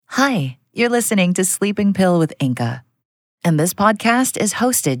Hi, you're listening to Sleeping Pill with Inka, and this podcast is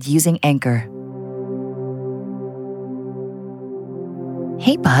hosted using Anchor.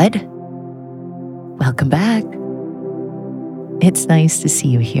 Hey, bud. Welcome back. It's nice to see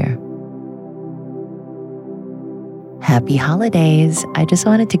you here. Happy holidays. I just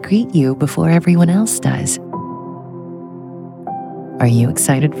wanted to greet you before everyone else does. Are you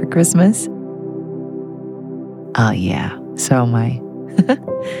excited for Christmas? Oh yeah, so am I.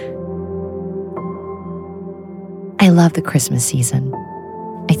 I love the Christmas season.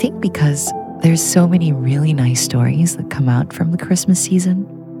 I think because there's so many really nice stories that come out from the Christmas season.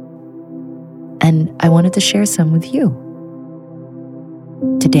 And I wanted to share some with you.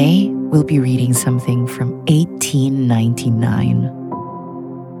 Today, we'll be reading something from 1899.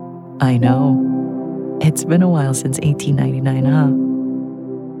 I know. It's been a while since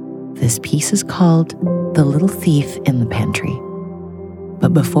 1899, huh? This piece is called The Little Thief in the Pantry.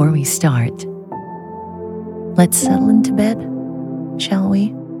 But before we start, let's settle into bed, shall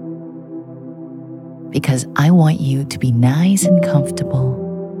we? Because I want you to be nice and comfortable,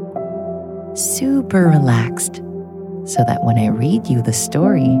 super relaxed, so that when I read you the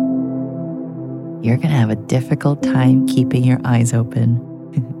story, you're gonna have a difficult time keeping your eyes open.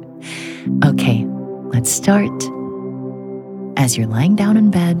 Okay, let's start. As you're lying down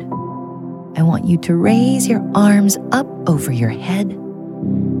in bed, I want you to raise your arms up over your head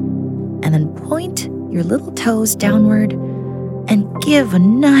and then point your little toes downward and give a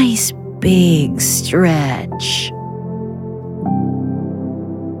nice big stretch.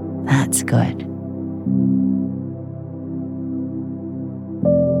 That's good.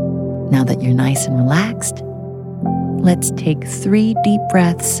 Now that you're nice and relaxed, let's take 3 deep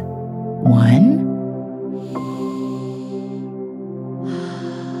breaths. 1,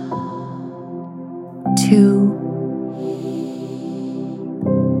 2,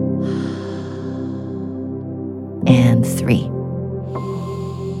 and 3.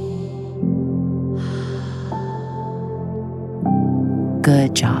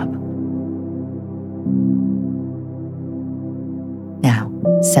 Good job. Now,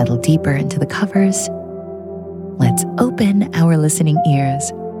 settle deeper into the covers. Let's open our listening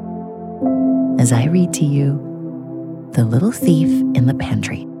ears as I read to you The Little Thief in the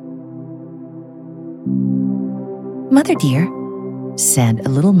Pantry. Mother dear, said a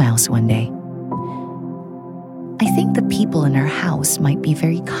little mouse one day, I think the people in our house might be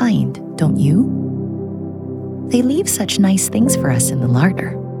very kind, don't you? They leave such nice things for us in the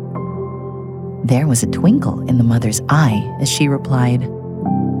larder. There was a twinkle in the mother's eye as she replied,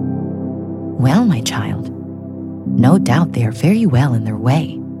 Well, my child, no doubt they are very well in their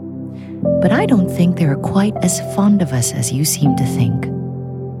way, but I don't think they are quite as fond of us as you seem to think.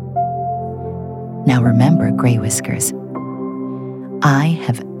 Now remember, Grey Whiskers, I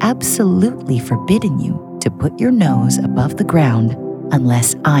have absolutely forbidden you to put your nose above the ground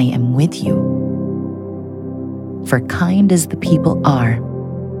unless I am with you. For kind as the people are,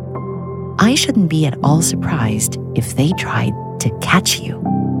 I shouldn't be at all surprised if they tried to catch you.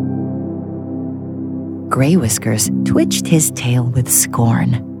 Grey Whiskers twitched his tail with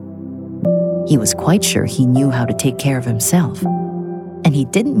scorn. He was quite sure he knew how to take care of himself, and he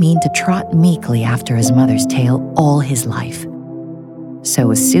didn't mean to trot meekly after his mother's tail all his life.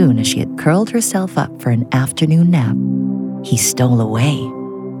 So as soon as she had curled herself up for an afternoon nap, he stole away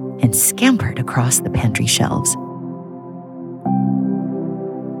and scampered across the pantry shelves.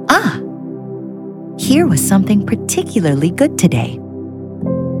 Ah! Here was something particularly good today.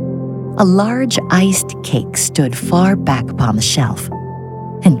 A large iced cake stood far back upon the shelf,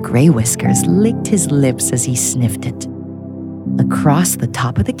 and Grey Whiskers licked his lips as he sniffed it. Across the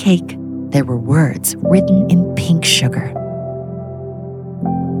top of the cake, there were words written in pink sugar.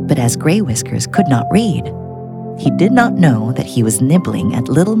 But as Grey Whiskers could not read, he did not know that he was nibbling at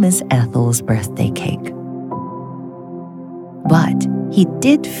little Miss Ethel's birthday cake. But he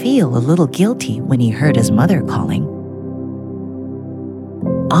did feel a little guilty when he heard his mother calling.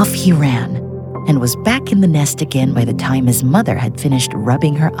 Off he ran and was back in the nest again by the time his mother had finished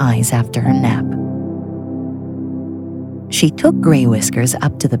rubbing her eyes after her nap. She took Grey Whiskers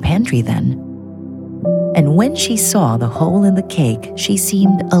up to the pantry then, and when she saw the hole in the cake, she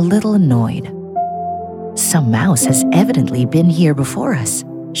seemed a little annoyed. Some mouse has evidently been here before us,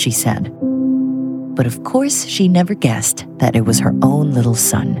 she said. But of course she never guessed that it was her own little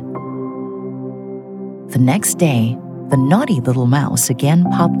son. The next day, the naughty little mouse again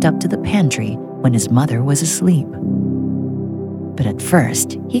popped up to the pantry when his mother was asleep. But at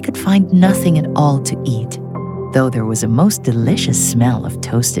first, he could find nothing at all to eat, though there was a most delicious smell of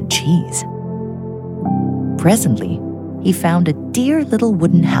toasted cheese. Presently, he found a dear little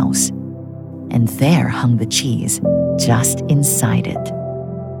wooden house, and there hung the cheese, just inside it.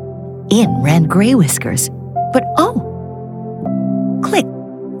 In ran Gray Whiskers, but oh! Click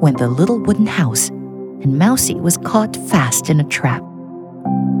went the little wooden house, and Mousie was caught fast in a trap.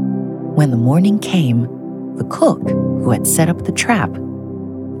 When the morning came, the cook, who had set up the trap,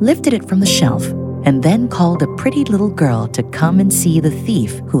 lifted it from the shelf and then called a pretty little girl to come and see the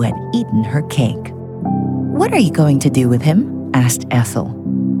thief who had eaten her cake. "What are you going to do with him?" asked Ethel.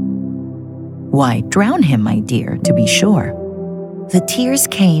 "Why, drown him, my dear, to be sure." The tears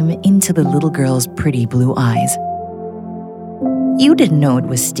came into the little girl's pretty blue eyes. "You didn't know it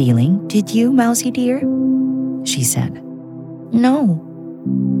was stealing, did you, Mousie dear?" she said. "No,"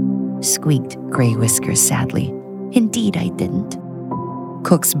 squeaked Gray Whiskers sadly. "Indeed I didn't."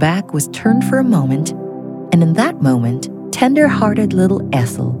 Cook's back was turned for a moment, and in that moment, tender-hearted little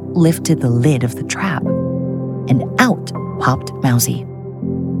Ethel lifted the lid of the trap, and out popped Mousie.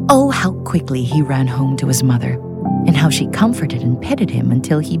 Oh, how quickly he ran home to his mother, and how she comforted and petted him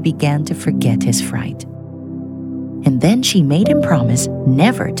until he began to forget his fright. And then she made him promise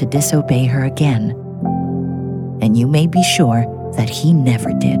never to disobey her again. And you may be sure that he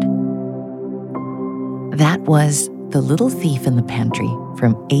never did. That was The Little Thief in the Pantry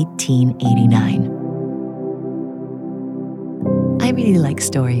from 1889. I really like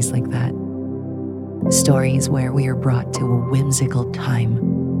stories like that. Stories where we are brought to a whimsical time,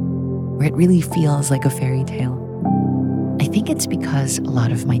 where it really feels like a fairy tale. I think it's because a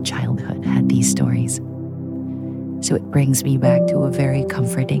lot of my childhood had these stories. So it brings me back to a very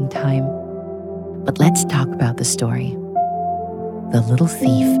comforting time. But let's talk about the story. The Little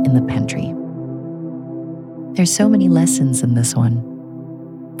Thief in the Pantry. There's so many lessons in this one.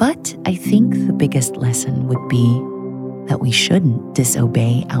 But I think the biggest lesson would be that we shouldn't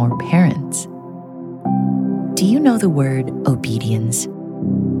disobey our parents. Do you know the word obedience?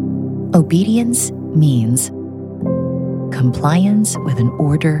 Obedience means compliance with an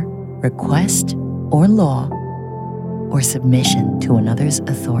order, request, or law, or submission to another's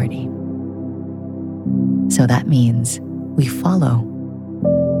authority. So that means we follow.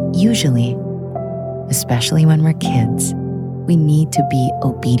 Usually, especially when we're kids, we need to be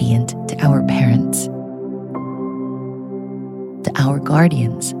obedient to our parents, to our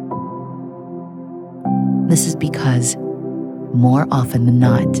guardians. This is because, more often than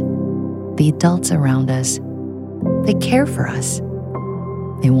not, the adults around us, they care for us.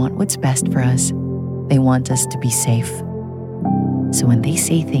 They want what's best for us. They want us to be safe. So when they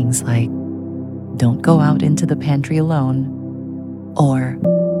say things like, "Don't go out into the pantry alone," or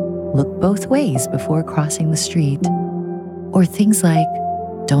 "Look both ways before crossing the street," or things like,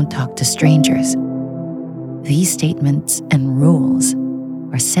 "Don't talk to strangers," these statements and rules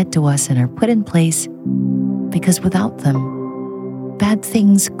are said to us and are put in place because without them, bad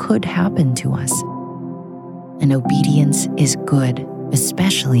things could happen to us. And obedience is good,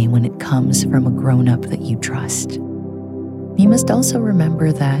 especially when it comes from a grown-up that you trust. You must also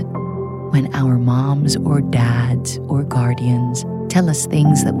remember that when our moms or dads or guardians tell us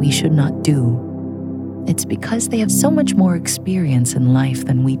things that we should not do, it's because they have so much more experience in life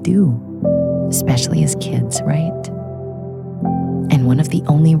than we do, especially as kids, right? And one of the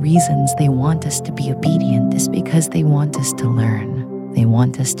only reasons they want us to be obedient is because they want us to learn. They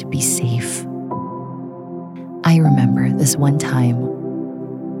want us to be safe. I remember this one time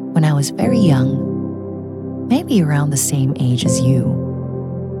when I was very young, maybe around the same age as you.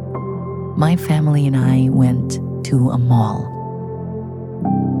 My family and I went to a mall.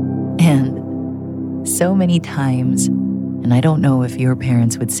 And so many times, and I don't know if your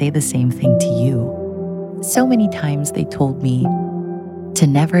parents would say the same thing to you, so many times they told me to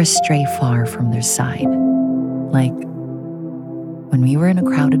never stray far from their side. Like, when we were in a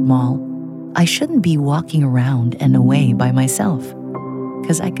crowded mall, I shouldn't be walking around and away by myself,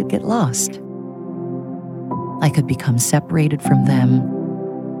 because I could get lost. I could become separated from them,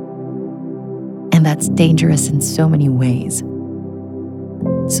 and that's dangerous in so many ways.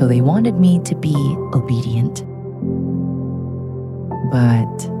 So they wanted me to be obedient.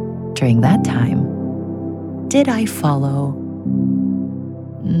 But during that time, did I follow?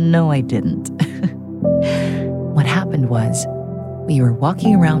 No, I didn't. What happened was, we were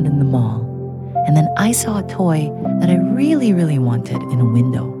walking around in the mall, and then I saw a toy that I really, really wanted in a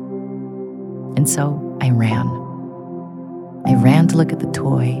window. And so I ran. I ran to look at the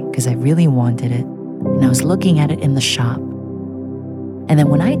toy because I really wanted it, and I was looking at it in the shop. And then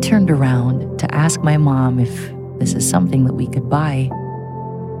when I turned around to ask my mom if this is something that we could buy,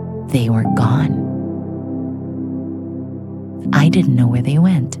 they were gone. I didn't know where they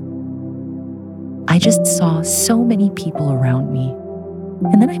went. I just saw so many people around me.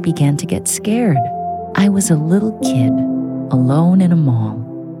 And then I began to get scared. I was a little kid, alone in a mall,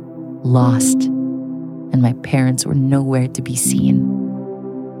 lost, and my parents were nowhere to be seen.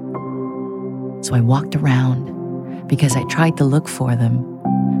 So I walked around because I tried to look for them,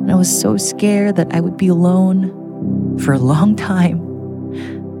 and I was so scared that I would be alone for a long time.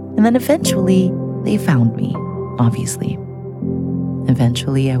 And then eventually, they found me, obviously.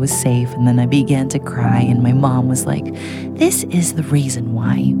 Eventually, I was safe, and then I began to cry, and my mom was like, "This is the reason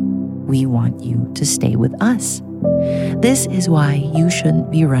why we want you to stay with us. This is why you shouldn't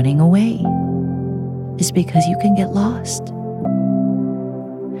be running away. It's because you can get lost."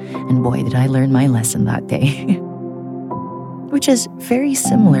 And boy, did I learn my lesson that day. Which is very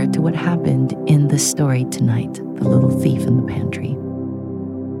similar to what happened in the story tonight, The Little Thief in the Pantry.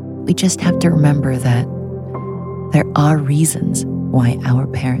 We just have to remember that there are reasons why our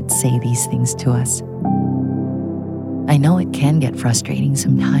parents say these things to us. I know it can get frustrating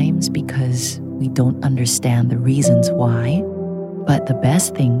sometimes because we don't understand the reasons why, but the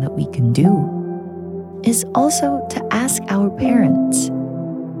best thing that we can do is also to ask our parents.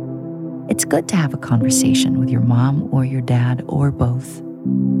 It's good to have a conversation with your mom or your dad or both.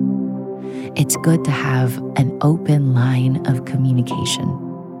 It's good to have an open line of communication.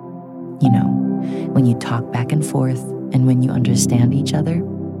 You know, when you talk back and forth and when you understand each other.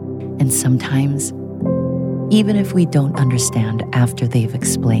 And sometimes, even if we don't understand after they've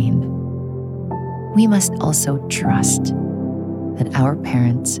explained, we must also trust that our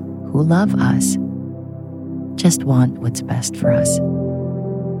parents who love us just want what's best for us.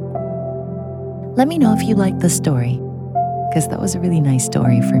 Let me know if you liked the story, because that was a really nice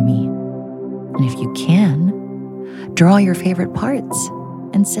story for me. And if you can, draw your favorite parts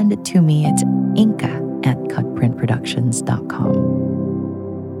and send it to me. It's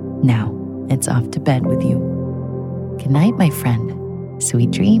inka@cutprintproductions.com. Now, it's off to bed with you. Good night, my friend.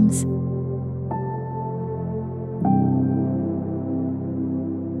 Sweet dreams.